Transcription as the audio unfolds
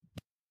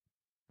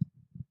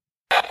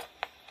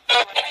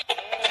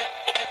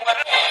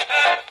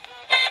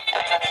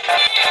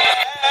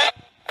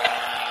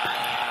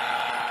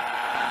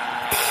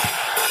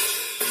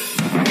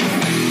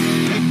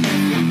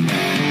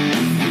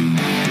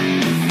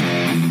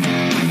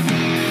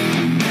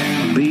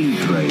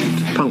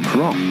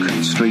rock,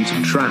 street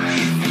trash,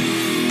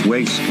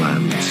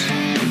 wastelands.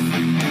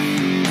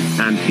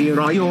 And here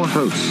are your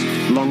hosts,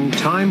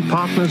 long-time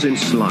partners in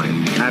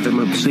slime, Adam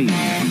Obscene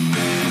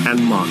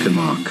and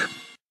Mark.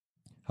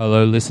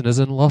 Hello, listeners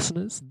and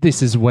listeners.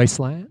 This is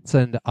Wastelands,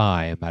 and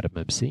I am Adam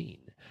Obscene.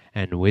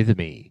 And with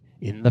me,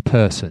 in the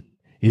person,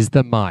 is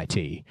the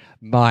mighty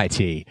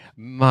Marco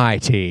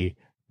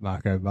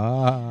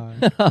Mark.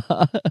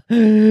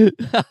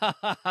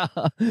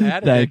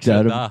 Thanks,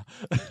 Adam.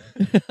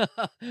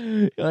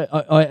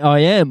 I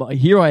am.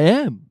 Here I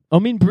am.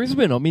 I'm in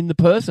Brisbane. I'm in the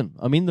person.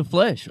 I'm in the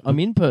flesh. I'm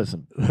in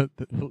person.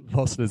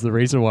 Listeners, the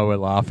reason why we're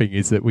laughing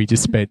is that we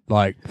just spent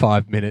like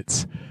 5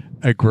 minutes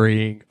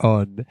agreeing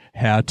on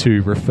how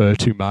to refer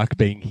to Mark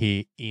being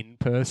here in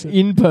person.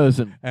 In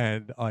person.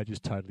 And I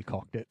just totally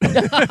cocked it.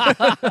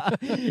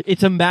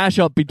 It's a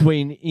mashup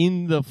between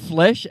in the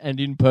flesh and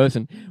in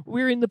person.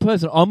 We're in the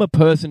person. I'm a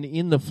person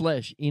in the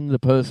flesh, in the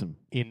person.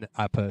 In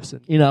a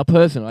person. In our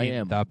person, I in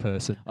am. The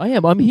person. I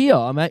am. I'm here.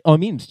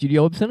 I'm in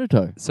Studio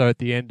Obscenato. So at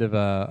the end of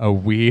a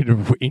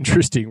weird,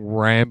 interesting,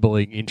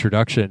 rambling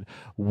introduction,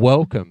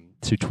 welcome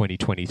to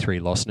 2023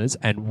 listeners,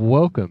 and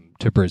welcome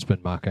to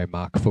Brisbane Marco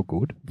Mark for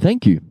good.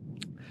 Thank you.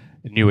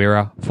 A new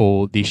era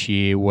for this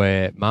year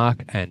where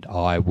Mark and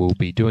I will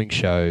be doing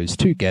shows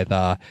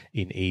together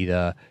in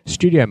either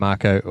Studio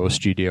Marco or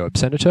Studio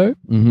Obscenato.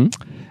 Mm-hmm.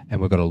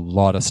 And we've got a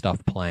lot of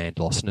stuff planned,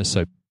 listeners,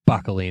 so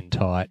buckle in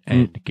tight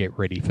and get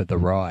ready for the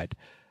ride.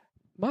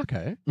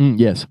 Marco?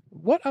 Yes.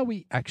 What are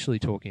we actually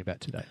talking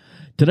about today?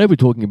 Today we're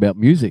talking about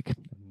music.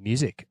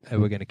 Music.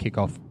 We're going to kick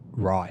off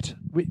right.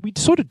 We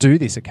sort of do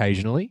this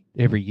occasionally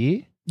every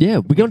year. Yeah,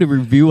 we're going to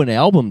review an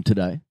album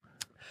today.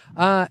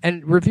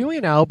 And reviewing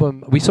an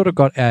album, we sort of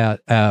got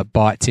our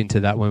bites into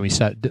that when we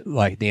started,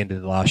 like the end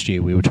of the last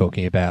year, we were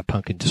talking about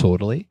Punk and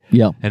Disorderly.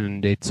 Yeah.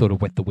 And it sort of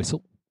wet the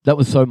whistle. That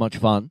was so much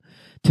fun.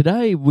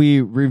 Today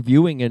we're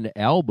reviewing an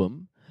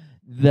album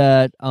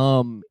that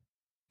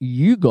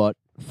you got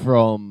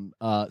from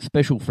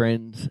Special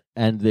Friends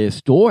and their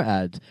store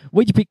ads.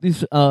 Where'd you pick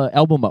this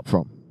album up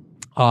from?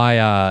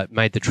 I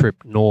made the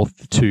trip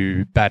north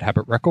to Bad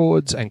Habit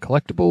Records and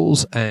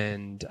Collectibles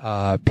and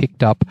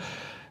picked up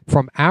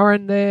from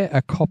Aaron there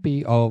a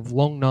copy of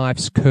Long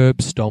Knife's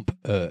Curb Stomp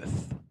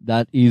Earth.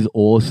 That is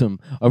awesome.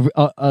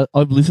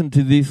 I've listened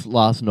to this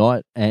last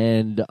night,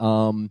 and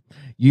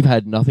you've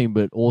had nothing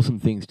but awesome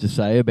things to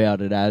say about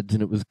it, Ads,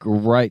 and it was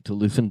great to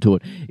listen to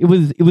it. It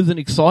was an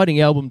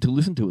exciting album to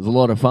listen to. It was a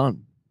lot of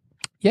fun.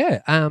 Yeah,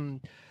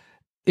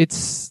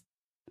 it's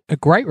a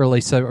great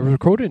release. So it was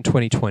recorded in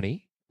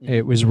 2020.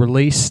 It was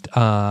released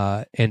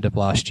end of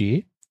last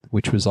year,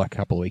 which was like a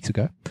couple of weeks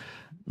ago.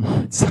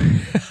 So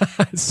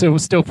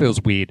it still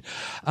feels weird.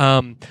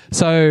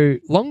 So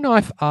Long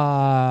Knife,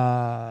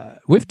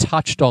 we've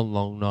touched on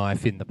Long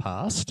Knife in the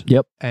past.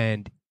 Yep.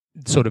 And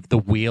sort of the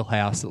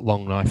wheelhouse that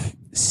Long Knife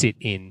sit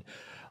in.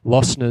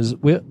 Listeners,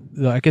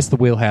 I guess the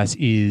wheelhouse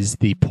is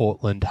the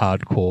Portland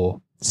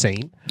hardcore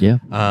scene. Yeah.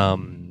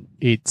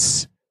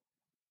 It's,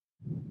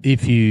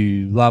 if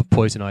you love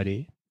Poison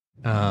Idea,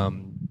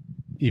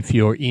 if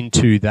you're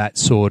into that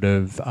sort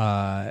of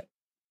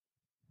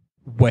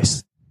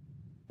West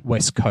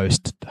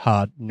Coast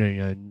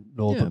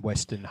northern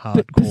western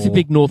hardcore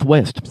Pacific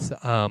Northwest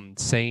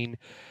scene,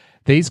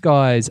 these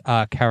guys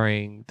are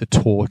carrying the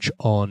torch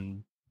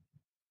on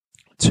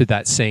to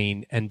that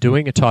scene and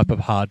doing a type of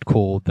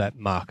hardcore that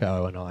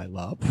Marco and I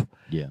love.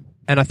 Yeah.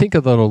 And I think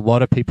that a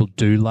lot of people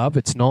do love.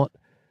 It's not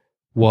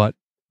what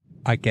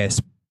I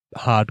guess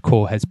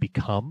hardcore has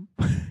become.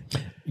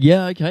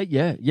 Yeah, okay,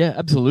 yeah,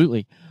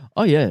 absolutely.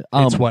 Oh, yeah.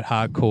 It's what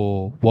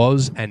hardcore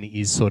was and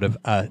is sort of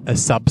a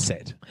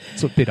subset.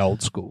 It's a bit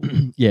old school.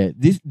 Yeah,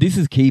 this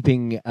is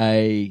keeping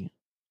a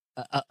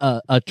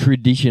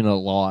tradition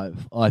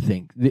alive, I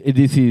think.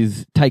 This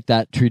is take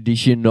that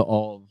tradition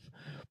of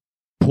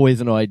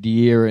Poison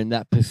Idea and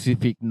that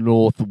Pacific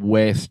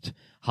Northwest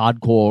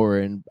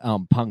hardcore and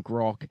punk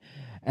rock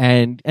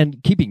and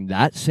keeping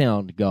that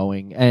sound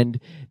going. And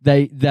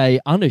they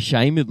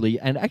unashamedly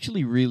and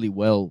actually really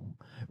well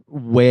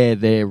wear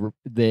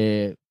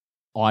their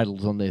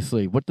idols on their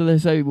sleeve. What do they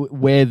say?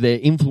 Wear their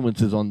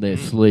influences on their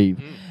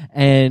sleeve.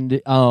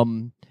 And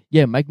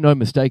make no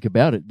mistake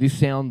about it. This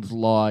sounds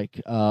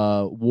like We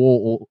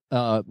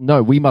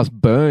Must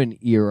Burn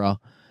era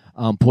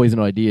Poison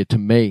Idea to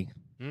me.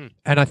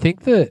 And I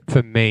think that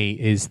for me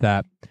is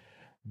that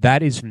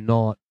is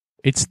not,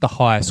 it's the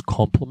highest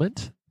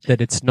compliment,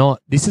 that it's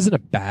not, this isn't a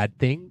bad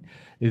thing.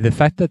 The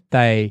fact that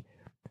they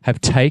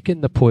have taken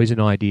the Poison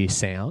Idea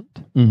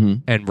sound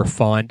and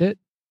refined it,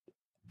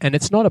 and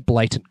it's not a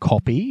blatant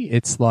copy.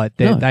 It's like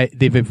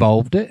they've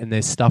evolved it, and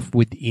there's stuff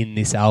within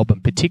this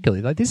album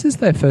particularly. Like this is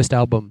their first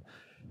album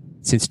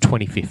since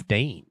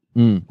 2015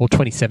 or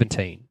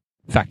 2017.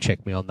 Fact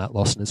check me on that,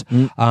 listeners.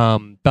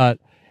 But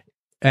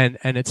and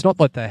it's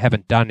not like they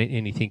haven't done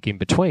anything in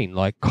between.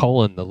 Like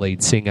Colin, the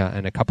lead singer,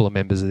 and a couple of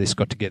members of this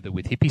got together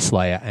with Hippie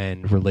Slayer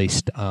and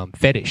released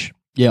Fetish,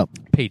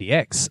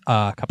 PDX,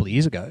 a couple of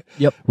years ago.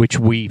 Yep, which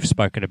we've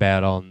spoken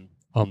about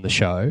on the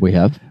show. We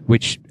have,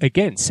 which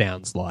again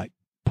sounds like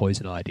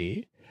Poison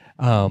Idea.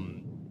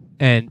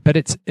 But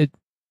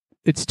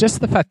it's just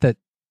the fact that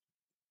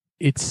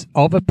it's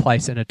of a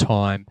place and a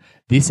time.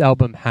 This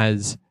album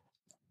has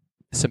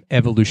some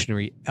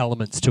evolutionary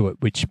elements to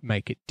it which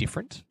make it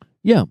different.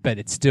 Yeah. But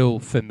it's still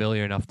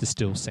familiar enough to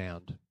still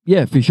sound.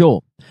 Yeah, for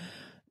sure.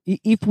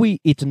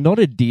 It's not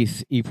a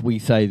diss if we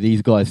say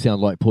these guys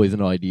sound like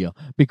Poison Idea,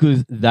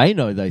 because they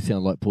know they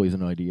sound like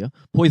Poison Idea.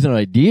 Poison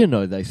Idea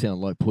know they sound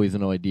like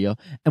Poison Idea,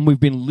 and we've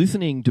been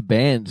listening to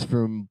bands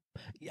from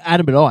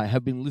Adam and I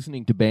have been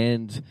listening to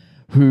bands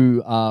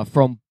who are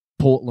from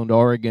Portland,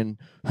 Oregon,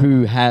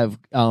 who have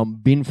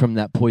been from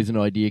that Poison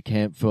Idea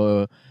camp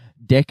for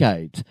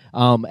decades,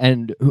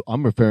 and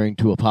I'm referring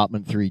to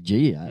Apartment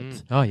 3G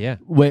ads. Oh yeah,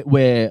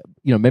 where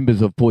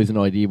members of Poison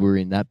Idea were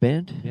in that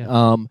band,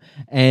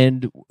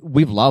 and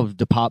we've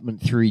loved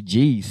Apartment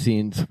 3G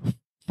since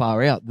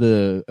far out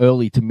the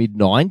early to mid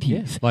 90s.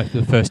 Yeah, like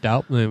the first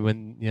album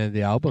when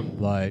the album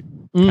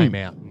came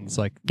out, and it's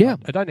like I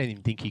don't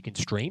even think you can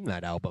stream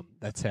that album.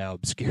 That's how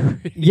obscure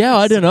it is. Yeah,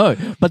 I don't know,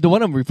 but the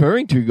one I'm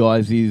referring to,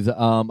 guys, is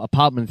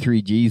Apartment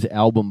 3G's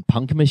album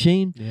Punk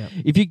Machine. Yeah.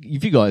 If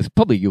you guys,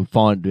 probably you'll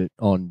find it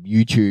on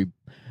YouTube.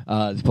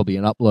 There's probably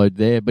an upload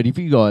there. But if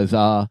you guys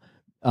are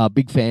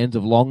big fans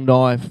of Long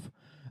Knife,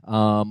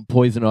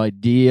 Poison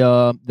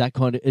Idea, that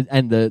kind of,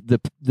 and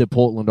the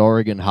Portland,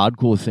 Oregon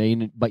hardcore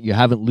scene, but you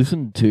haven't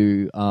listened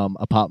to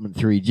Apartment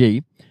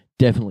 3G,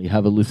 definitely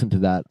have a listen to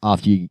that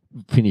after you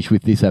finish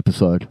with this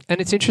episode.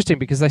 And it's interesting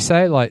because they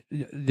say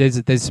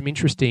there's some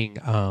interesting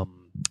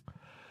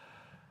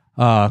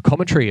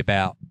commentary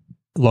about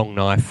Long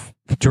Knife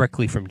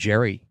directly from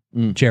Jerry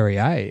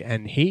A,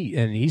 and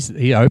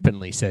he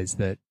openly says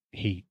that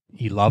he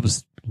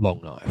loves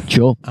Long Knife.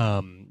 Sure.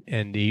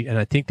 And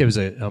I think there was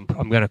I'm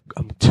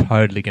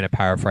totally gonna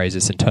paraphrase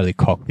this and totally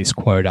cock this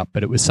quote up,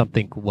 but it was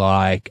something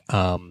like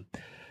to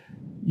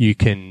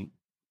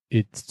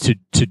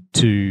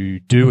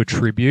do a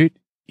tribute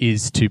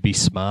is to be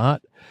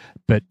smart,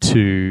 but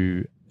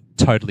to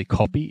totally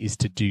copy is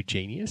to do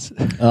genius.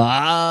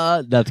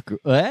 That's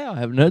I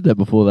haven't heard that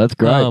before. That's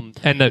great.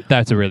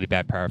 That's a really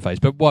bad paraphrase,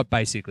 but what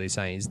basically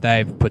saying is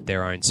they've put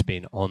their own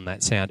spin on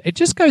that sound. It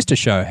just goes to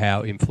show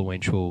how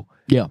influential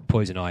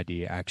Poison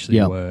Idea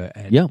actually were.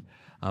 And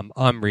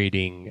I'm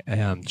reading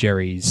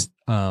Jerry's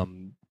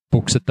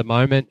books at the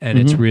moment, and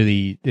it's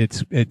really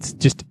it's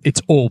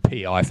all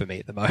PI for me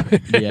at the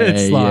moment.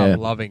 I'm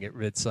loving it.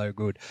 It's so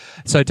good.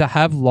 So to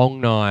have Long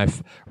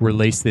Knife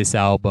release this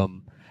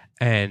album,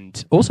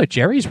 and also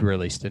Jerry's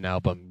released an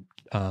album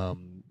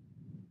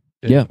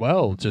as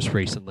well just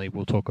recently.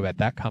 We'll talk about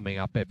that coming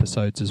up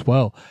episodes as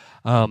well.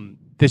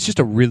 There's just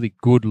a really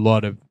good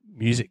lot of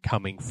music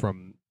coming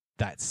from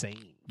that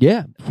scene.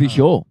 Yeah, for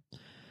sure.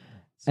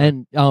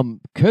 And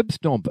Curb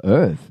Stomp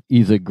Earth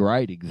is a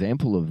great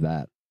example of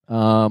that.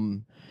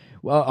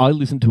 Well, I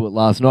listened to it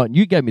last night, and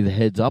you gave me the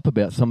heads up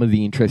about some of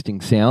the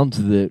interesting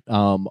sounds that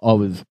I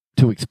was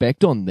to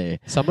expect on there.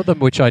 Some of them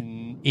which I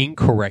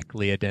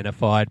incorrectly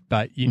identified,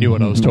 but you knew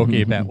what I was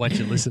talking about once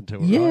you listened to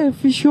it. Yeah, right?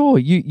 For sure.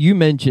 You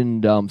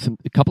mentioned a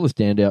couple of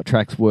standout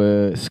tracks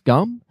were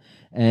Scum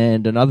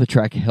and another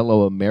track,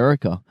 Hello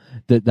America,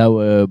 that they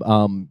were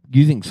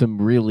using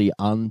some really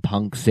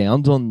unpunk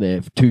sounds on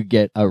there to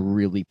get a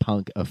really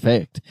punk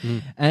effect.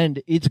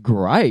 And it's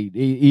great.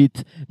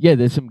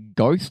 There's some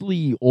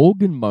ghostly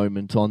organ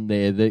moments on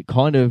there that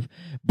kind of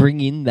bring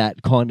in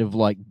that kind of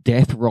like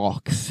death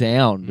rock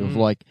sound of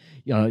like,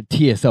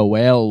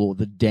 TSOL or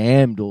The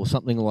Damned or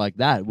something like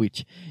that,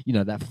 which,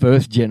 that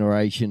first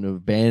generation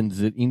of bands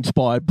that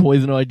inspired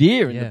Poison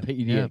Idea in the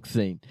PDX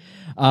scene.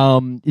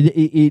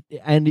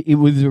 It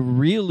was a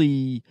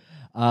really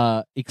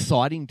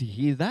exciting to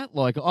hear that.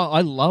 Like,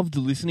 I loved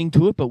listening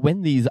to it, but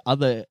when these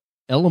other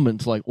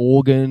elements like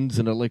organs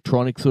and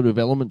electronic sort of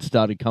elements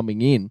started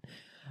coming in,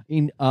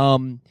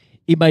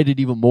 it made it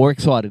even more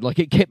excited. Like,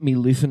 it kept me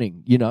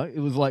listening.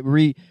 It was like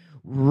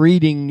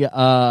reading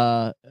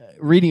a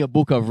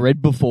book I've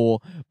read before,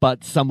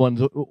 but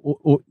someone's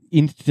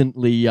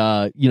instantly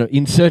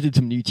inserted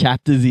some new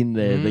chapters in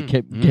there that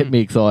kept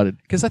me excited.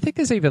 Because I think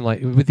there's even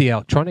like with the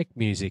electronic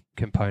music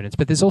components,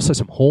 but there's also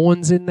some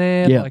horns in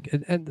there. Yeah.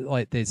 And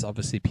there's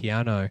obviously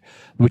piano,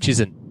 which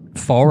isn't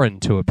foreign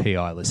to a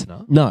PI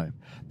listener. No,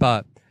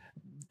 but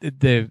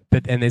there's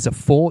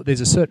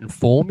a certain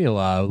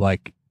formula,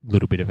 like a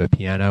little bit of a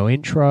piano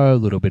intro, a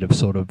little bit of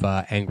sort of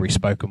angry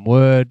spoken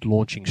word,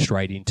 launching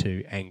straight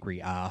into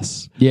angry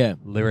ass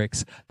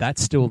lyrics.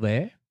 That's still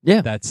there.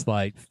 Yeah. That's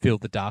like Feel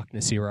the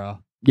Darkness era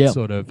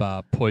sort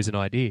of Poison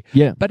Idea.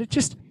 Yeah. But it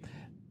just,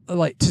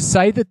 like, to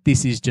say that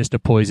this is just a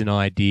Poison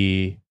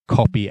Idea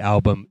copy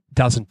album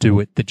doesn't do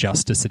it the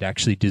justice it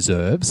actually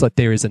deserves. Like,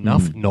 there is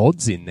enough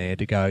nods in there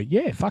to go,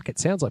 yeah, fuck, it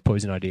sounds like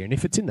Poison Idea. And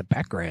if it's in the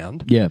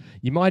background,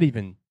 you might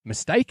even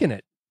mistaken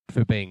it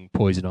for being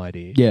Poison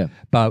Idea. Yeah.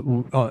 But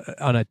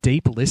on a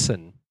deep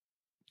listen,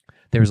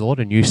 there's a lot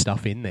of new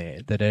stuff in there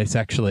that it's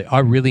actually I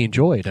really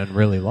enjoyed and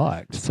really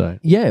liked. So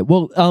yeah,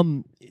 well,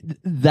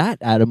 that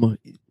Adam,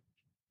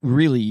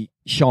 really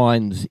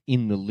shines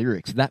in the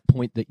lyrics. That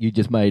point that you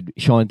just made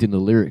shines in the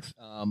lyrics.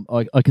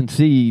 I can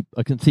see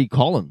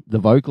Colin, the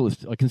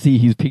vocalist. I can see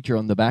his picture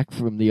on the back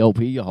from the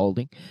LP you're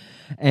holding,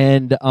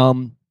 and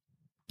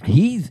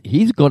he's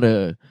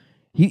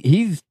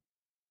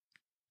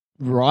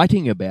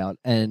writing about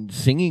and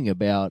singing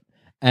about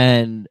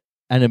an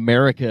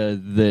America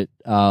that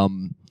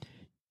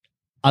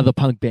other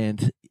punk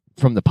bands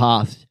from the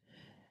past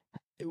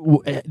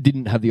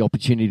didn't have the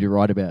opportunity to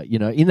write about. You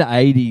know, in the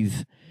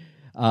 80s,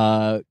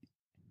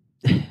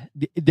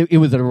 it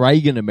was a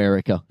Reagan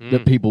America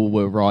that people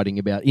were writing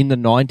about. In the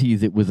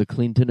 90s, it was a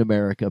Clinton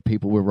America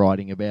people were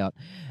writing about.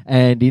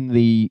 And in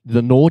the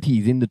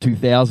noughties, in the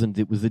 2000s,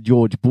 it was the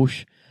George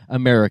Bush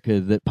America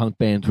that punk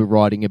bands were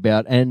writing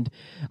about. And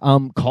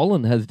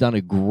Colin has done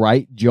a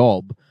great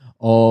job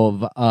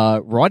of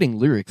writing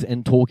lyrics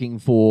and talking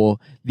for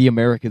the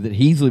America that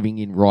he's living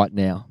in right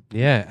now.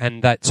 Yeah,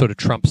 and that sort of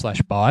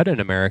Trump/Biden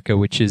America,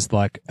 which is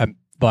like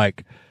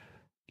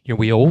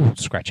we all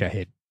scratch our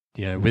head,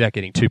 without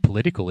getting too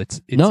political.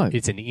 It's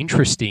an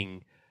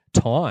interesting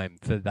time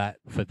for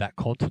that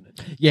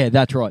continent. Yeah,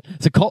 that's right.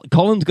 So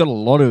Colin's got a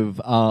lot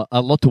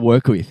to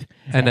work with.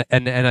 And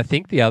I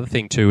think the other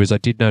thing too is I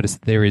did notice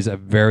that there is a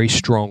very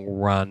strong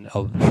run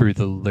through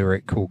the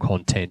lyrical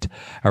content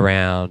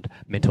around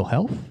mental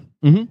health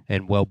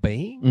and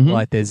well-being.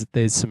 Like there's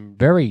some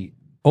very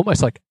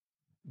almost like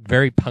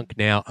very punk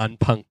now,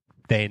 unpunk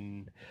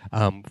then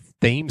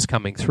themes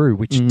coming through,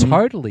 which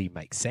totally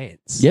makes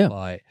sense.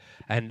 Yeah.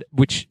 And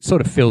which sort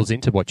of fills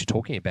into what you're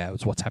talking about,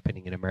 is what's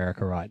happening in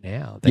America right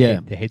now.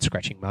 The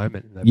head-scratching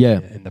moment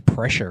and the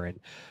pressure and,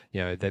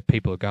 that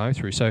people are going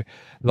through. So,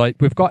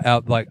 we've got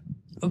our,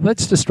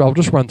 I'll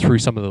just run through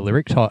some of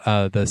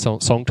the the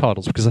song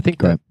titles, because I think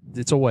that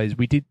it's always,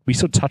 we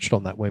sort of touched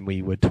on that when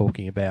we were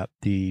talking about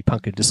the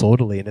Punk and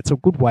Disorderly, and it's a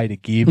good way to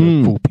give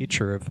a full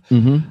picture of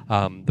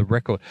the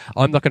record.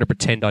 I'm not going to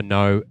pretend I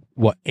know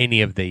what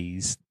any of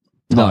these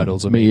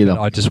titles are. Me either.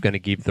 I'm just going to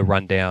give the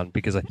rundown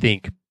because I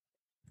think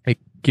it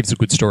gives a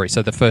good story.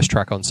 So the first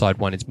track on side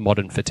one is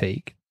Modern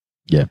Fatigue.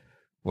 Yeah.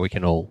 Well, we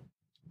can all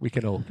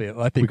feel.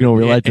 I think we can all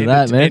relate to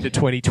that, man. End of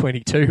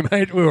 2022,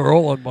 mate. We were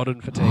all on Modern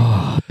Fatigue.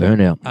 Oh,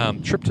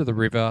 burnout. Trip to the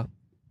River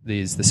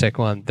is the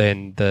second one.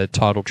 Then the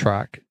title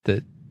track,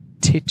 the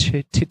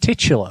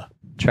titular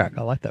track.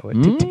 I like that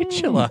word.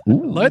 Titular. I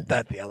learned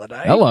that the other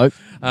day. Hello.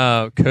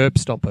 Curb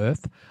Stop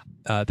Earth.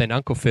 Then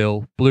Uncle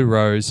Phil, Blue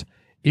Rose,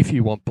 If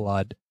You Want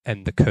Blood,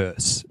 and The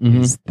Curse.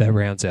 That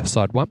rounds our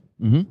side one.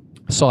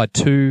 Side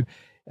two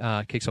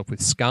kicks off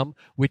with Scum,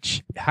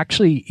 which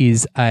actually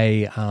is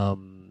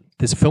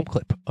there's a film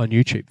clip on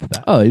YouTube for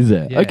that. Oh, is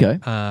there? Yeah. Okay.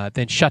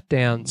 Then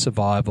Shutdown,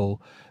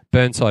 Survival,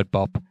 Burnside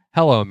Bop,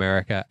 Hello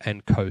America,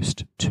 and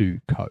Coast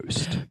to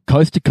Coast.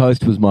 Coast to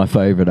Coast was my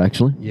favourite,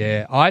 actually.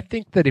 Yeah, I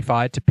think that if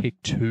I had to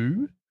pick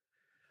two,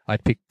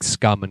 I'd pick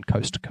Scum and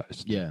Coast to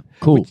Coast. Yeah,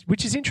 cool.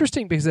 Which is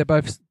interesting because they're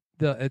both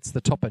it's the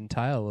top and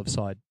tail of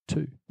side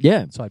two.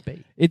 Yeah, side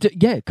B.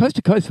 Coast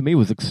to Coast for me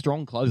was a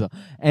strong closer,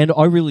 and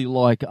I really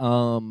like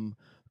Colin's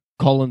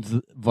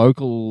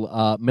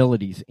vocal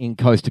melodies in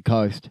Coast to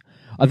Coast.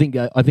 I think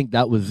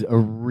that was a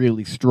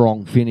really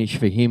strong finish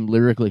for him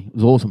lyrically. It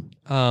was awesome.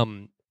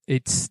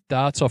 It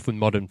starts off with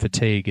Modern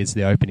Fatigue as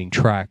the opening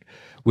track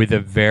with a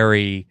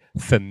very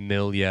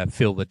familiar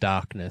Feel the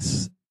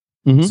Darkness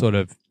sort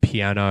of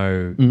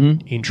piano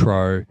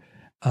intro,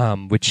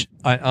 which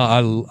I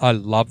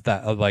love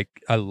that.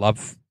 I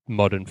love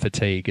Modern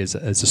Fatigue as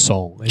a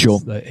song.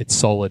 It's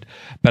solid.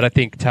 But I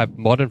think to have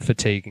Modern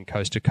Fatigue and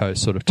Coast to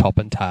Coast sort of top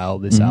and tail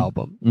this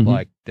album,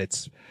 I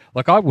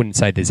wouldn't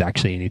say there's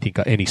actually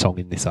any song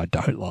in this I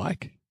don't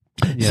like.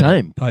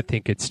 Same. I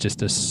think it's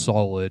just a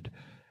solid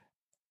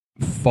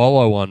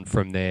follow on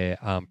from their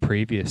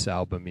previous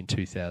album in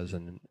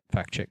 2000,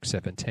 Fact Check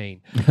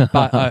 17.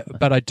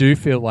 But I do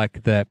feel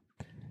like that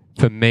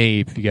for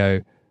me, if you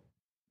go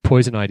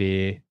Poison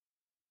Idea,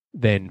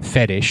 then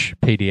Fetish,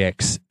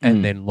 PDX,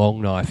 and then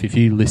Long Knife, if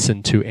you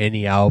listen to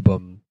any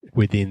album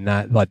within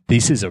that,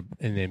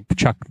 and then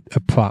chuck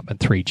Apartment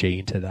 3G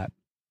into that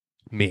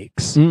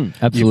mix,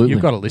 absolutely.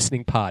 You've got a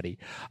listening party.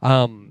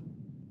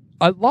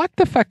 I like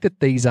the fact that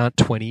these aren't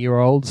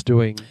 20-year-olds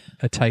doing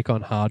a take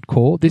on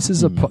hardcore. This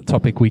is a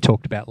topic we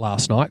talked about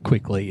last night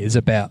quickly, is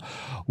about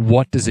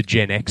what does a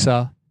Gen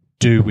Xer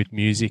do with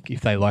music if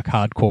they like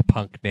hardcore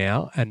punk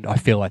now, and I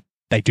feel like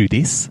they do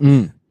this.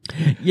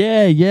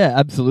 Yeah,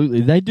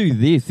 absolutely. They do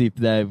this if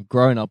they've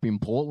grown up in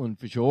Portland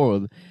for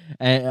sure,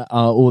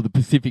 or the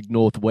Pacific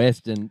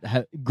Northwest and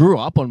grew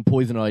up on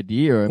Poison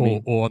Idea.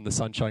 Or on the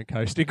Sunshine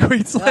Coast in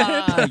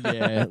Queensland.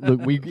 Yeah.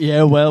 Look, we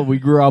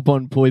grew up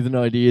on Poison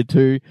Idea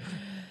too.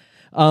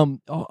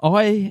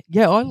 I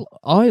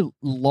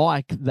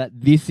like that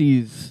this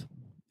is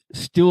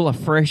still a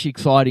fresh,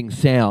 exciting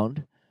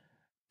sound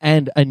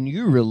and a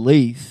new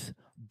release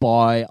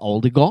by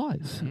older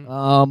guys.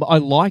 I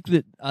like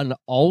that an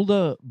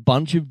older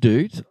bunch of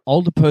dudes,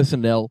 older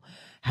personnel,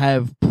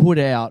 have put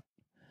out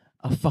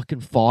a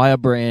fucking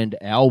firebrand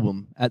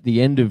album at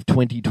the end of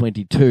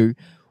 2022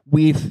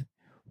 with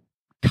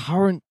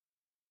current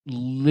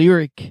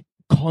lyric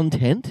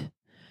content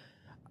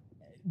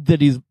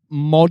that is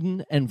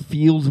modern and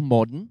feels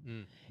modern.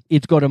 Mm.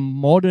 It's got a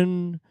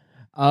modern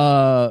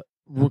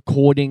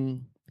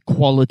recording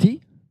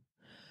quality.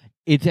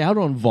 It's out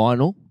on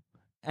vinyl,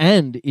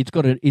 and it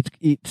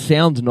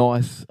sounds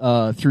nice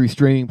through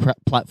streaming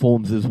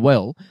platforms as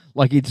well.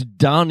 Like, it's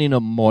done in a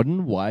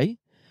modern way.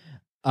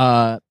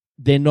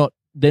 They're not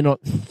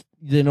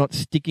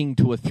sticking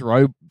to a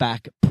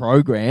throwback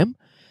program.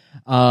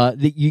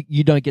 That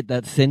you don't get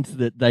that sense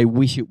that they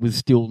wish it was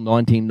still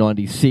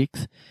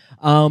 1996.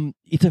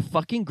 It's a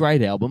fucking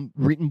great album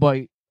written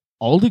by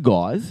older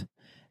guys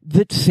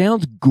that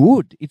sounds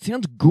good. It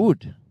sounds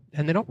good.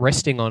 And they're not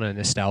resting on a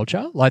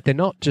nostalgia. Like, they're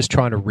not just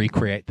trying to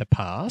recreate the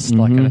past.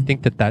 Like, and I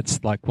think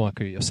that's like what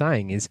you're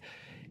saying is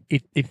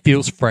it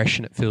feels fresh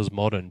and it feels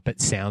modern,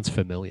 but sounds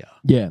familiar.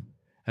 Yeah.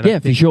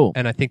 And for sure.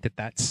 And I think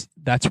that's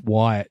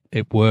why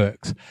it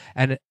works.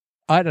 And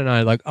I don't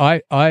know, like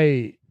I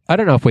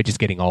don't know if we're just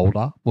getting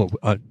older. Well,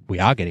 we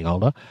are getting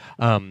older.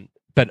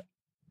 But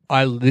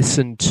I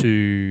listen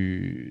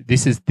to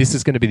this is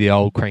going to be the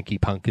old cranky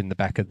punk in the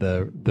back of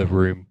the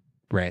room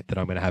rant that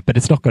I'm going to have, but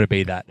it's not going to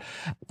be that.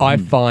 I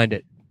find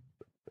it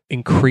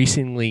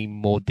increasingly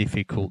more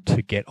difficult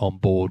to get on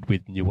board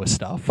with newer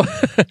stuff.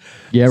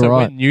 Yeah, so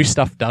right. when new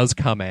stuff does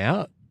come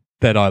out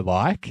that I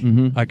like,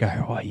 I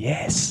go, oh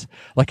yes,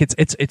 like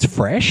it's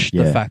fresh.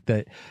 Yeah. The fact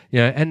that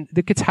and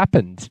it's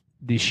happened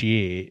this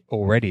year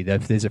already.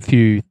 There's a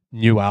few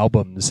new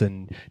albums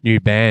and new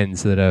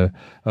bands that are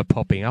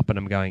popping up, and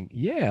I'm going,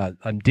 yeah,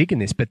 I'm digging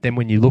this. But then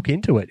when you look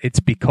into it, it's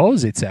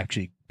because it's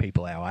actually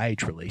people our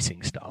age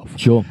releasing stuff.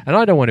 Sure. And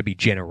I don't want to be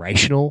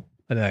generational.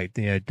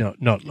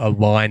 Not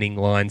aligning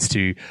lines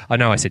to. I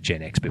know I said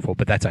Gen X before,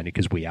 but that's only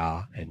because we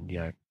are,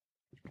 and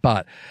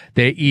But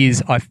there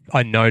is,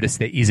 I noticed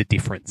there is a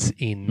difference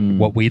in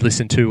what we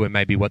listen to and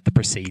maybe what the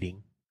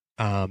preceding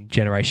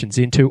generations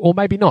into, or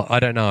maybe not. I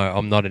don't know.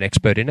 I'm not an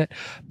expert in it,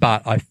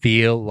 but I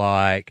feel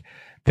like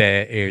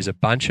there is a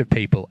bunch of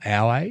people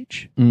our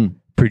age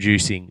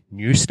producing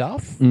new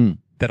stuff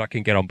that I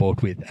can get on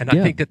board with, and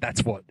I think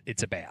that's what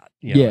it's about.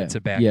 It's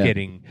about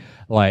getting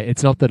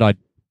it's not that I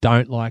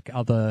don't like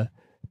other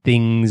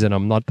things, and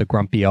I'm not the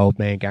grumpy old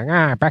man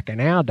going back in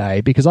our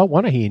day, because I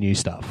want to hear new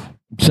stuff.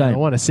 Same. I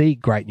want to see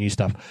great new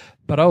stuff,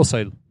 but I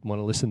also want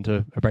to listen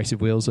to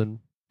Abrasive Wheels and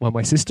One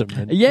Way System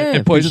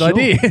and Poison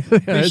Idea.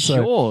 For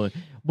sure.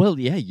 Well,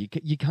 yeah,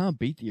 you can't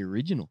beat the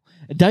original.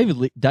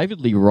 David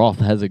Lee Roth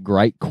has a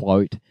great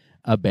quote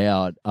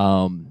about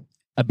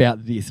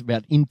this,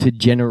 about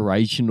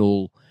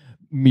intergenerational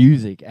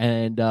music,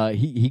 and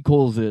he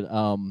calls it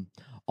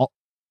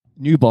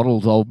new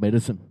bottles, old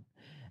medicine.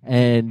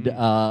 And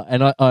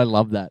I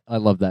love that. I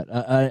love that.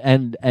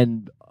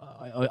 And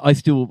I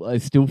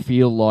still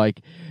feel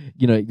like,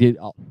 the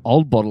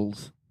old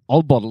bottles,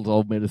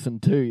 old medicine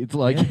too. It's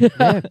like,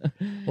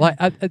 like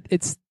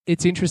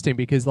it's interesting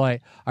because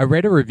like I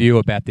read a review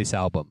about this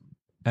album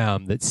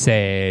that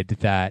said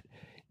that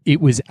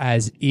it was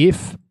as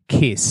if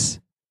Kiss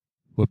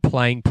were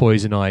playing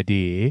Poison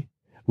Idea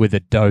with a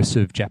dose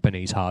of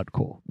Japanese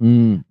hardcore.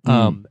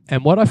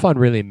 And what I find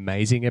really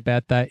amazing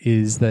about that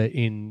is that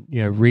in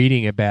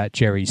reading about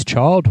Jerry's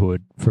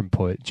childhood from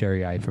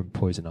Jerry A from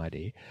Poison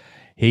Idea,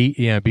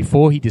 he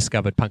before he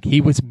discovered punk,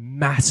 he was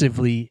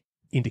massively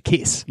into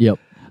Kiss. Yep.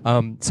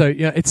 So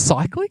it's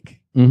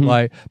cyclic.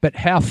 Like, but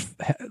how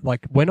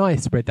like when I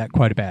read that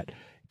quote about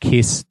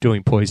Kiss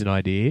doing Poison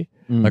Idea,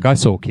 like I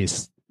saw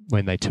Kiss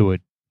when they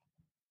toured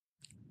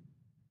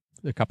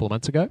a couple of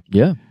months ago.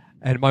 Yeah.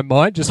 And my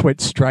mind just went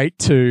straight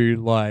to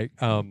like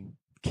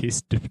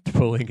Kiss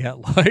pulling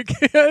out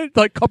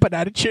like Cop an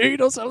Attitude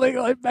or something.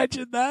 I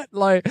imagine that.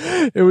 Like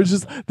it was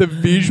just the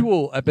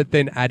visual, but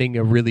then adding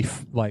a really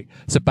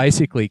so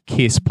basically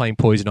Kiss playing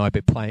Poison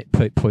Idea,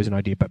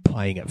 but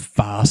playing it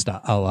faster,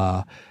 a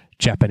la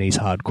Japanese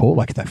hardcore,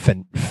 like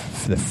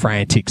the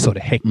frantic sort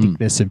of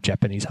hecticness of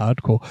Japanese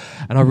hardcore.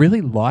 And I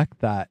really like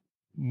that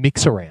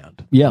mix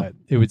around. Yeah,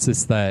 it was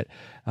just that.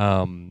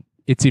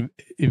 It's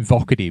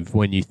evocative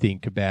when you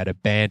think about a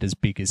band as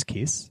big as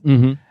Kiss,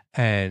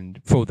 and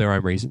for their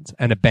own reasons,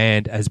 and a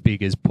band as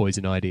big as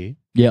Poison Idea,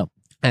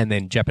 and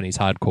then Japanese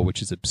hardcore,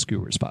 which is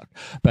obscure as fuck,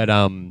 but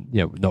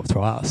not for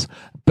us,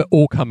 but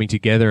all coming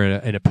together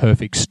in a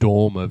perfect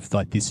storm of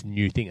like this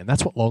new thing, and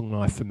that's what Long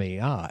Knife for me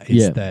are.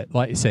 Is that,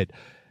 like you said,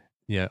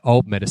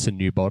 old medicine,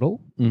 new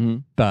bottle,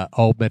 but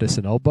old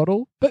medicine, old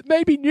bottle, but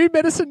maybe new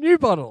medicine, new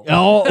bottle,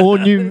 or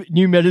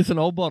new medicine,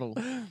 old bottle.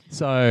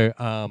 So,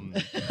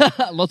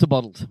 lots of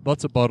bottles,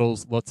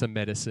 lots of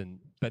medicine,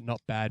 but not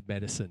bad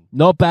medicine.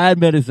 Not bad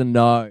medicine,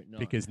 no.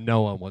 Because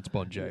no one wants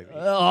Bon Jovi.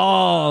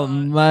 Oh,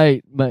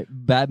 mate,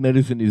 bad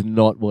medicine is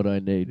not what I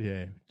need.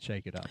 Yeah,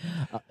 shake it up.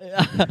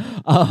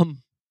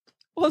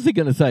 What was I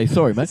going to say?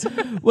 Sorry, mate.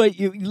 Well,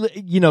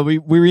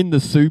 we're in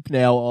the soup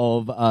now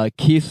of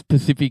Kiss,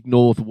 Pacific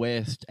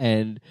Northwest,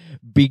 and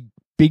big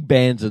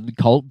bands and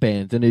cult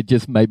bands, and it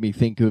just made me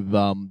think of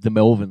the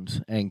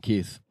Melvins and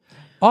Kiss.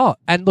 Oh,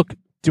 and look,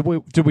 do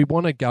we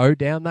want to go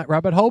down that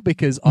rabbit hole?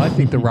 Because I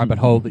think the rabbit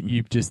hole that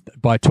you've just,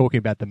 by talking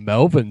about the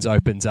Melvins,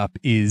 opens up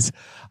is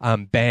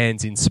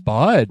bands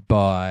inspired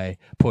by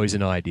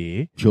Poison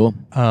Idea. Sure.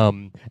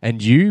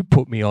 And you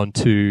put me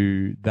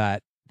onto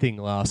that thing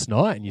last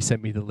night, and you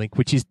sent me the link,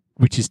 which is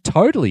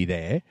totally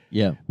there.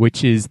 Yeah.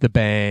 Which is the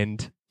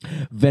band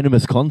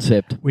Venomous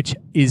Concept. which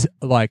is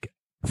like,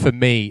 for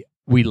me,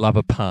 we love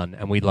a pun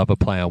and we love a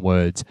play on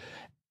words.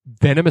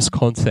 Venomous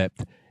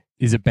Concept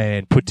is a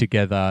band put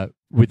together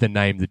with a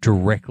name that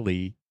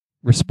directly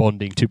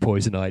responding to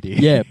Poison Idea.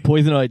 Yeah,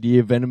 Poison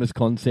Idea, Venomous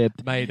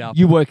Concept. Made up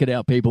You work it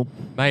out, people.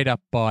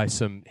 by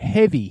some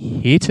heavy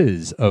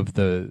hitters of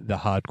the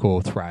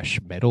hardcore thrash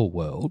metal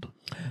world.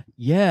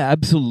 Yeah,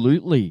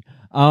 absolutely.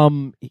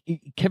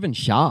 Kevin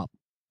Sharp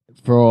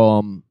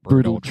from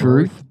Brutal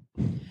Truth.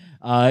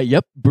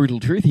 Yep, Brutal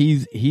Truth.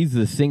 He's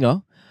the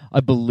singer. I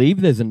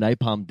believe there's a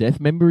Napalm Death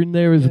member in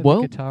there as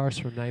well. The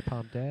guitarist from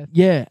Napalm Death.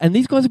 Yeah, and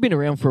these guys have been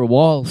around for a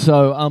while.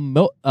 So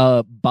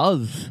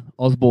Buzz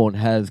Osborne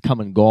has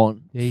come and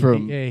gone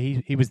from.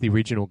 He was the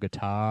original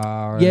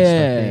guitarist.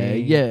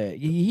 Yeah.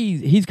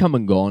 He's come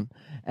and gone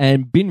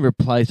and been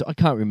replaced. I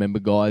can't remember,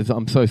 guys.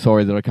 I'm so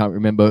sorry that I can't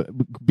remember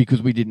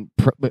because we didn't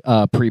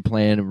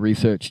pre-plan and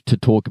research to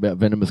talk about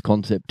Venomous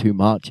Concept too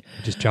much.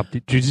 Just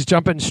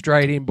jumping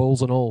straight in,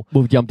 balls and all.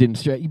 We've jumped in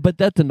straight, but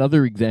that's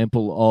another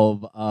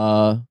example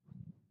of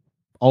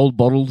old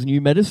bottles,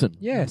 new medicine.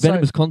 Yeah,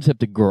 Venomous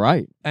Concept are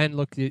great. And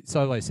look,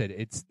 so like I said,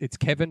 it's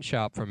Kevin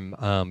Sharp from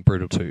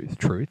Brutal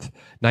Truth,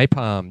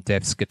 Napalm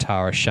Death's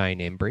guitarist Shane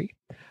Embry.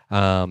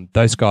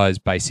 Those guys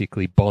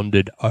basically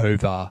bonded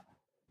over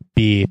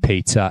beer,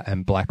 pizza,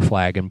 and Black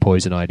Flag and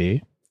Poison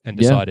Idea, and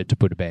decided to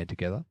put a band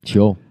together.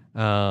 Sure,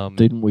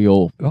 didn't we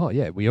all? Oh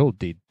yeah, we all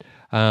did.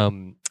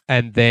 And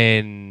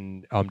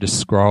then I'm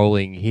just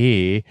scrolling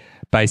here.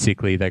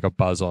 Basically, they got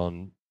Buzz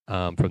on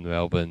from the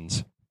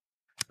Melvins.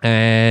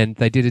 And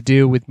they did a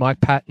deal with Mike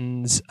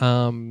Patton's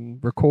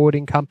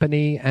recording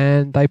company,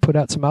 and they put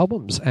out some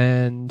albums.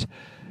 And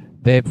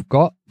they've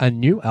got a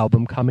new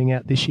album coming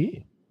out this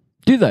year.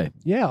 Do they?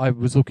 Yeah, I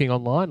was looking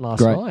online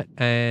last night,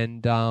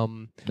 and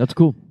that's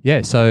cool.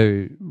 Yeah,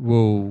 so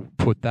we'll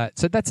put that.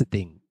 So that's a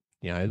thing,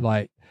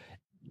 like,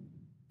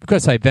 I've got to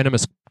say,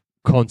 Venomous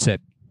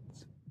Concept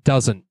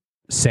doesn't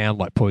sound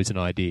like Poison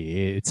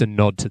Idea. It's a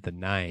nod to the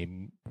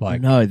name.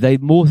 Like, no, they're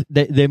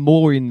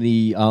more in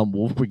the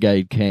Wolf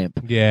Brigade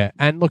camp. Yeah,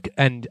 and look,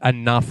 and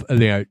enough,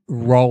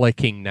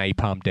 rollicking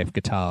Napalm Death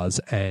guitars,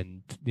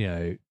 and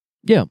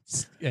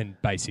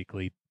and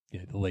basically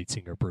the lead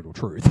singer of Brutal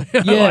Truth.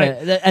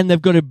 Yeah, and they've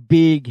got a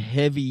big,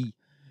 heavy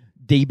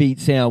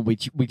D-beat sound,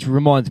 which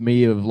reminds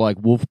me of like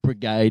Wolf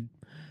Brigade.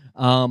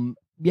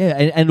 Yeah,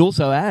 and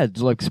also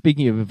adds, like,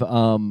 speaking of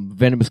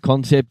Venomous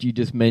Concept, you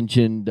just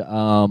mentioned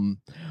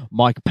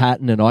Mike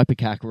Patton and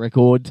Ipecac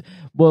Records.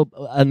 Well,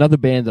 another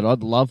band that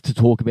I'd love to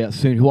talk about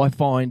soon, who I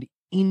find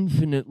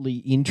infinitely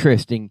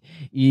interesting,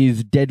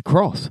 is Dead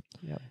Cross.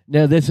 Yep.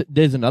 Now,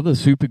 there's another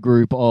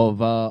supergroup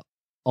of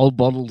old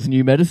bottles,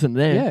 new medicine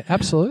there. Yeah,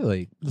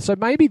 absolutely. So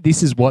maybe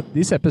this is what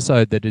this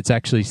episode that it's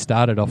actually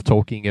started off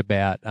talking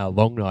about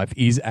Long Knife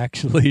is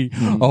actually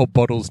old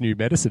bottles, new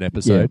medicine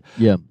episode.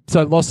 Yeah.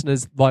 So,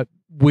 listeners, like,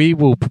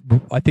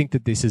 I think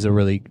that this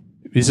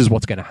is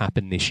what's going to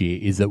happen this year,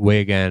 is that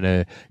we're going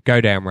to go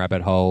down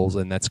rabbit holes,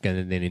 and that's going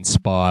to then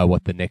inspire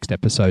what the next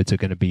episodes are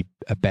going to be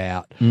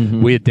about.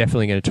 Mm-hmm. We're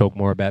definitely going to talk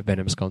more about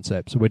Venomous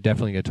Concepts. We're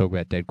definitely going to talk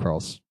about Dead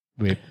Cross.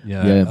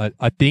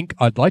 I think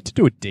I'd like to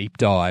do a deep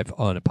dive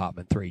on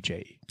Apartment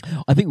 3G.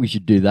 I think we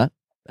should do that.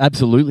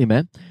 Absolutely,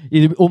 man.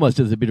 It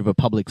almost as a bit of a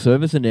public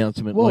service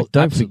announcement. Well, like,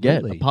 don't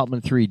forget,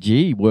 Apartment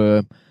 3G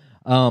were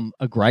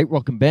a great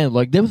rockin' band.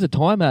 Like, there was a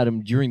time,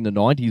 Adam, during the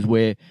 90s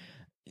where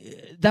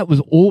that was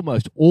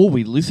almost all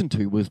we listened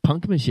to was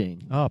Punk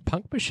Machine. Oh,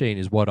 Punk Machine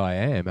is what I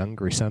am,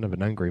 hungry son of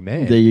an hungry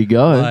man. There you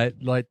go.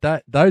 Like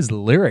that. Those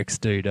lyrics,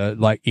 dude, are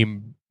like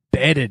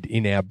embedded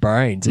in our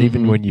brains.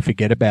 Even when you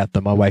forget about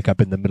them, I wake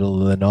up in the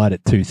middle of the night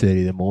at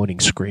 2:30 in the morning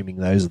screaming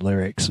those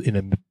lyrics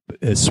in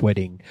a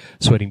sweating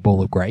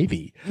ball of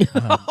gravy.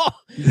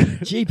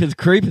 Jeepers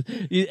creepers.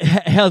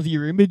 How's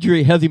your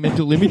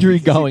mental imagery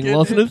going,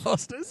 listeners?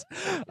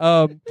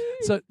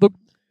 So look,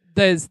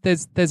 there's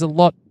a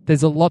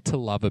lot to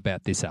love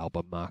about this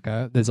album,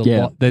 Marco. There's a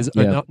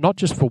lot. Not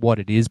just for what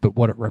it is, but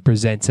what it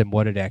represents and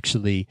what it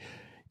actually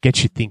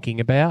gets you thinking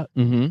about.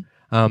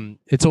 Mm-hmm.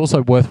 It's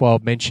also worthwhile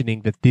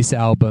mentioning that this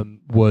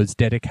album was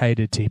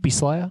dedicated to Hippie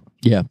Slayer.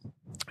 Yeah.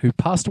 Who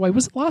passed away,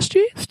 was it last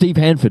year? Steve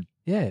Hanford.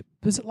 Yeah.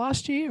 Was it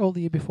last year or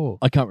the year before?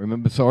 I can't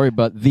remember, sorry,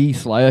 but the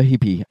Slayer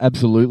hippie,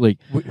 absolutely.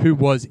 Who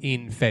was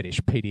in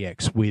Fetish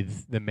PDX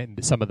with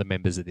some of the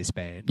members of this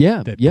band.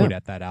 Yeah. That put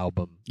out that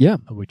album. Yeah.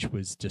 Which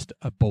was just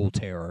a ball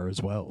terror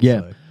as well.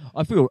 Yeah.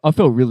 So. I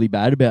felt really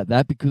bad about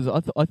that because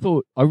I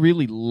thought I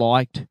really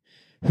liked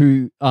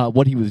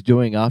what he was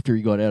doing after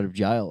he got out of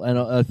jail, and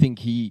I think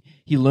he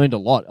learned a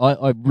lot.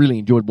 I really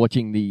enjoyed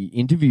watching the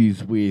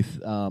interviews with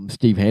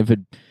Steve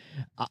Hanford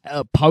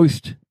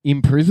post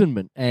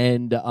imprisonment,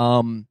 and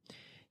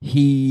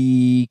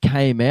he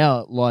came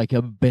out like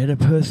a better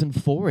person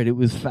for it. It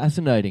was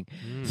fascinating.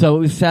 So it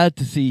was sad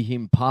to see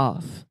him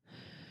pass.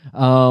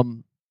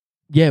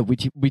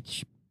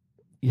 Which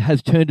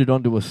has turned it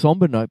onto a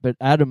somber note. But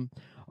Adam,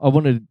 I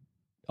want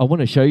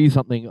to show you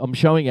something. I'm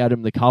showing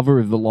Adam the cover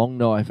of the Long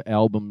Knife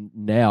album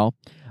now.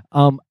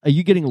 Are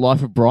you getting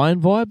Life of Brian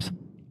vibes?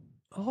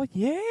 Oh,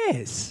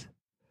 yes.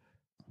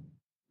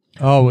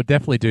 Oh, we'll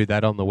definitely do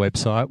that on the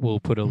website. We'll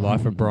put a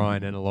Life of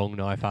Brian and a Long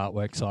Knife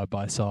artwork side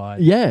by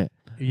side. Yeah.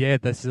 Yeah,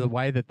 that's the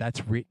way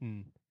that's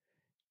written.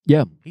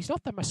 Yeah. He's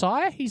not the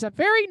Messiah. He's a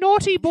very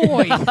naughty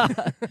boy.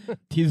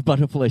 'Tis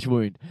but a flesh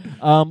wound.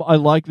 I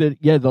like that,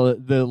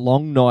 the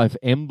Long Knife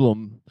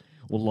emblem,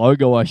 or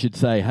logo, I should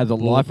say, has a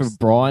Life of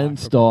Brian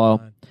style.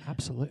 Brian.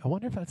 Absolutely. I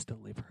wonder if that's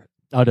deliberate.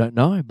 I don't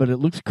know, but it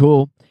looks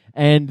cool.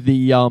 And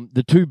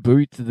the two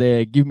boots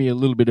there give me a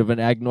little bit of an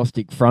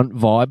agnostic front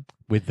vibe.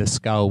 With the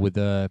skull with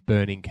the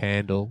burning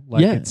candle.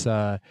 It's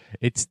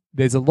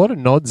there's a lot of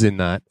nods in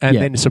that. And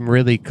then some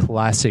really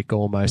classic,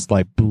 almost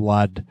like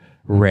blood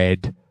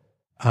red,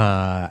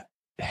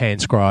 hand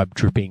scribe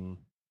dripping,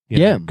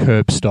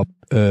 curb stop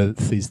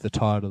earth is the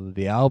title of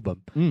the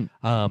album.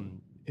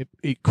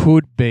 It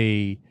could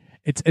be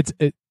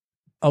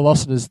a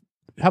listeners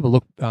have a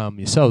look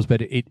yourselves,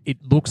 but it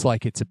looks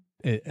like it's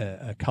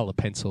a color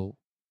pencil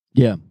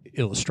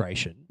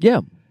illustration. Yeah.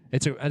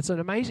 It's an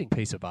amazing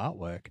piece of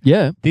artwork.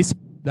 Yeah. This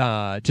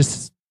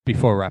just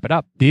before I wrap it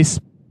up,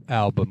 this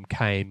album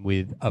came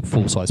with a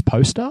full size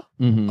poster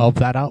of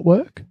that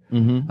artwork.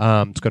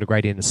 It's got a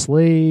great inner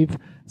sleeve.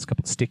 It's a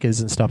couple of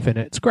stickers and stuff in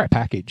it. It's a great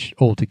package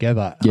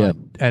altogether. Yeah.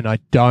 And I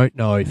don't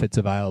know if it's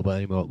available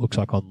anymore. It looks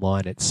like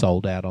online it's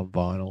sold out on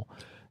vinyl.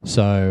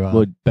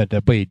 So, but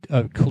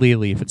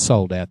clearly, if it's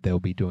sold out, they'll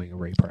be doing a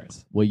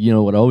repress. Well, you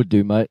know what I would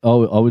do, mate. I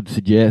would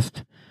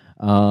suggest,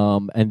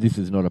 and this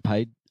is not a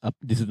paid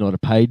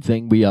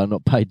thing. We are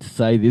not paid to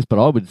say this,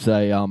 but I would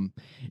say,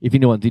 if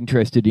anyone's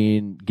interested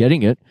in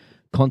getting it,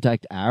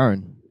 contact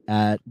Aaron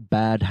at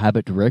Bad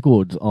Habit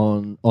Records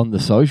on the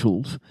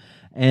socials,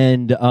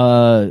 and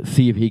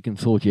see if he can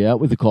sort you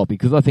out with a copy,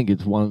 because I think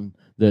it's one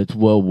that's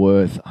well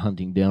worth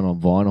hunting down on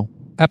vinyl.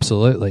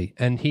 Absolutely,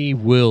 and he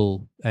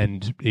will.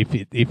 And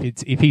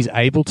if he's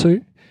able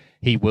to,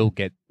 he'll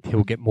get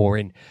more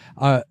in.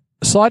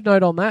 Side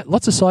note on that,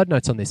 lots of side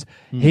notes on this.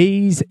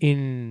 He's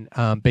been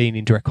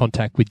in direct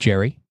contact with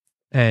Jerry,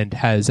 and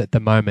has at the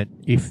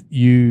moment. If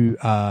you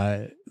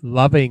are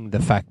loving the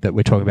fact that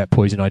we're talking about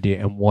Poison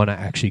Idea and want to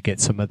actually get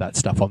some of that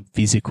stuff on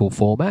physical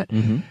format,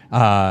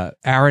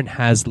 Aaron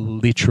has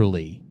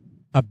literally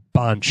a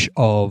bunch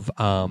of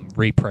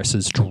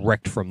represses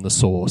direct from the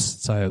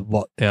source.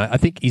 So I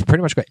think he's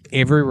pretty much got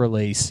every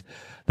release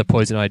the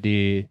Poison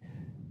Idea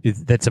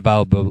that's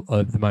available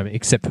at the moment,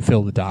 except for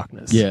Fill the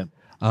Darkness. Yeah.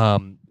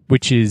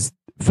 Which is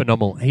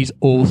phenomenal. He's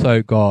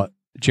also got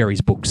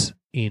Jerry's books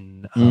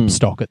in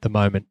stock at the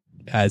moment.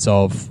 As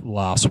of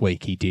last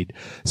week, he did.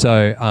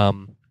 So,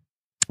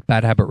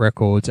 Bad Habit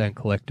Records and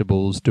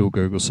Collectibles, do a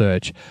Google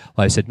search.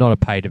 Like I said, not a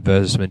paid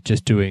advertisement,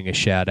 just doing a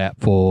shout out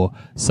for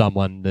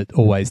someone that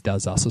always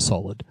does us a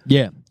solid.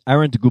 Yeah,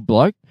 Aaron's a good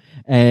bloke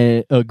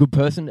and a good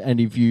person. And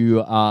if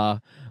you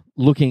are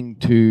looking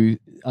to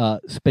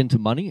spend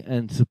some money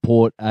and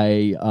support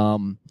a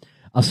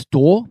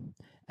store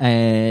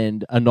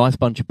and a nice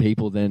bunch of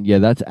people, then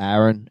that's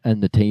Aaron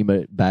and the team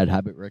at Bad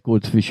Habit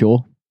Records for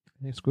sure.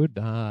 That's good.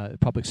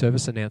 Public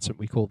service announcement,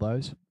 we call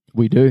those.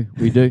 We do.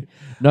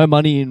 No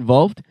money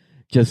involved.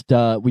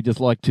 We just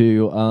like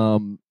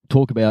to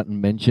talk about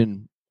and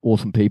mention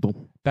awesome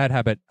people. Bad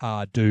Habit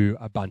do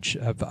a bunch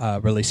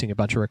of releasing a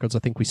bunch of records. I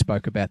think we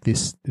spoke about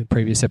this in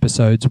previous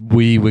episodes.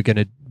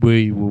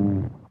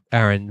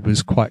 Aaron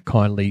was quite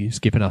kindly has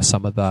given us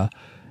some of the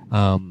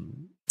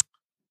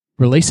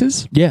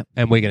releases. Yeah.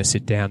 And we're going to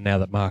sit down now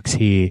that Mark's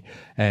here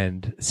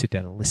and sit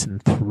down and listen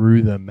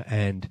through them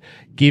and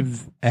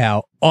give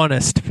our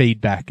honest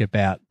feedback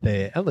about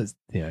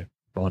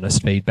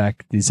honest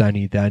feedback is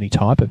the only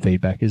type of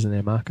feedback, isn't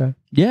there, Marco?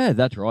 Yeah,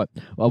 that's right.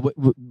 Well,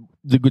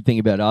 the good thing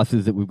about us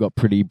is that we've got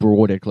pretty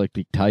broad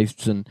eclectic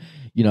tastes, and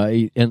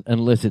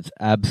unless it's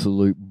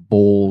absolute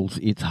balls,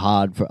 it's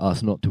hard for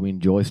us not to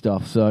enjoy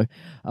stuff. So,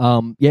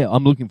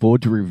 I'm looking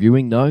forward to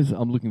reviewing those.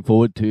 I'm looking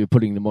forward to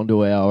putting them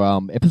onto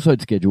our episode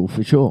schedule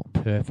for sure.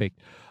 Perfect.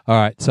 All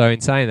right. So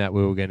in saying that,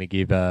 we were going to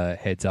give a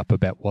heads up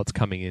about what's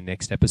coming in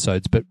next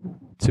episodes. But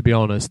to be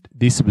honest,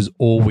 this was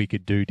all we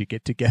could do to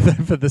get together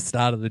for the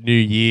start of the new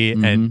year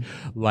and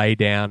lay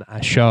down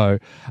a show.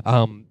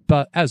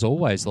 But as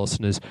always,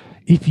 listeners,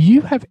 if you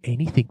have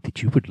anything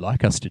that you would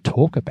like us to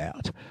talk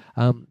about,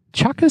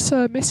 chuck us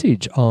a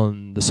message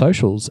on the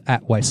socials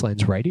at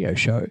Wastelands Radio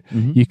Show.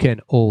 You can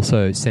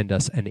also send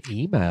us an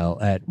email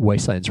at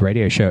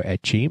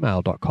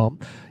wastelandsradioshow@gmail.com.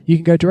 You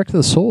can go direct to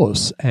the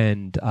source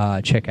and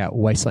check out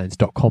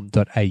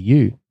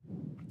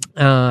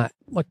wastelands.com.au.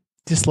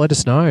 Just let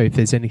us know if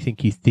there's anything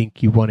you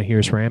think you want to hear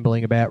us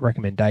rambling about,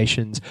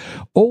 recommendations.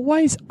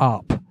 Always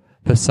up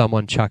for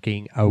someone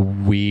chucking a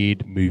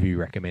weird movie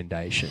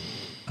recommendation.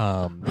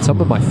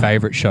 some of my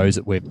favourite shows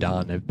that we've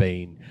done have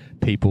been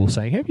people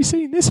saying, "Have you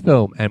seen this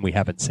film?" and we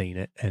haven't seen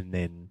it, and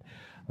then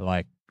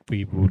like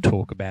we will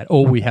talk about,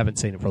 or we haven't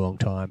seen it for a long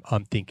time.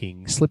 I'm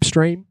thinking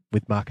Slipstream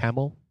with Mark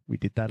Hamill. We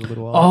did that a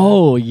little while.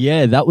 Oh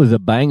yeah, that was a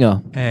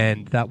banger.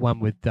 And that one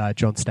with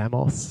John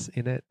Stamos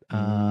in it,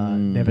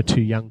 Never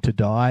Too Young to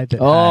Die. That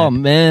Oh had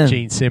man,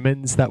 Gene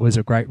Simmons. That was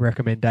a great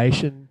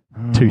recommendation.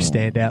 Two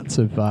standouts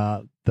of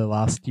the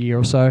last year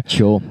or so.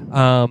 Sure.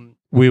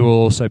 We will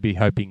also be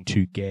hoping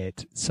to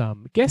get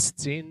some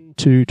guests in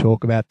to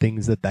talk about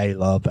things that they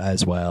love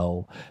as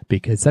well,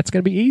 because that's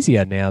going to be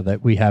easier now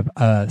that we have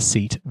a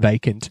seat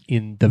vacant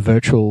in the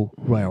virtual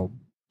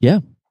realm. Yeah,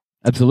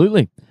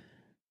 absolutely.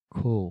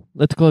 Cool.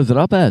 Let's close it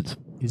up, Ads.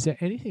 Is there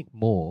anything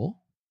more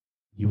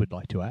you would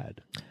like to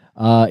add?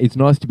 It's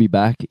nice to be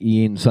back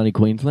in sunny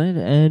Queensland,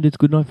 and it's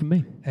good night from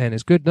me. And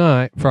it's good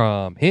night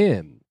from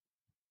him.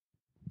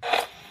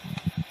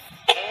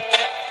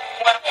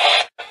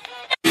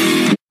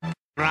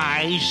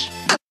 Rise.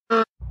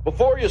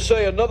 Before you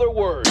say another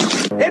word,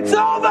 It's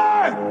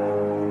over!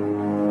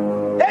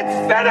 It's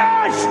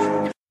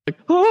finished!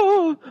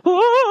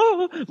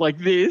 Like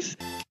this.